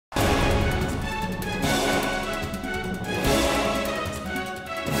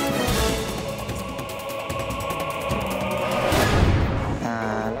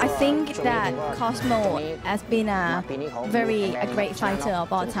that Cosmo has been a great fighter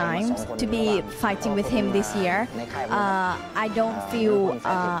of all times. To be fighting with him this year, I don't feel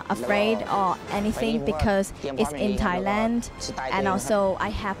afraid or anything because it's in Thailand, and also I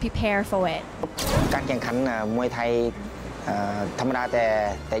have prepared for it.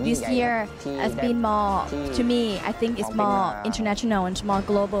 This year has been more, to me, I think it's more international and more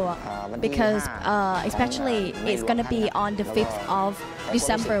global because especially it's going to be on the 5th of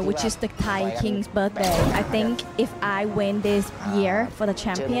December, which is the Thai King's birthday. I think if I win this year for the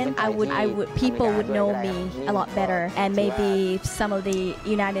champion, people would know me a lot better, and maybe some of the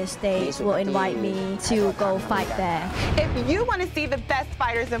United States will invite me to go fight there. If you want to see the best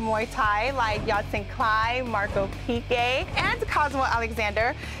fighters in Muay Thai like YODSANKLAI, Marco Pique, and Cosmo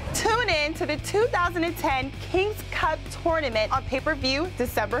Alexander, tune in to the 2010 King's Cup Tournament on pay-per-view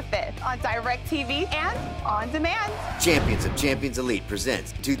December 5th on DirecTV and on demand. Champions of Champions Elite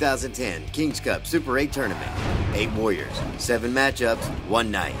presents 2010 King's Cup Super 8 Tournament. 8 warriors, 7 matchups,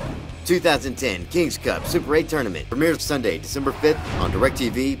 1 night. 2010 King's Cup Super 8 Tournament premieres Sunday, December 5th on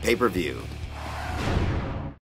DirecTV pay-per-view.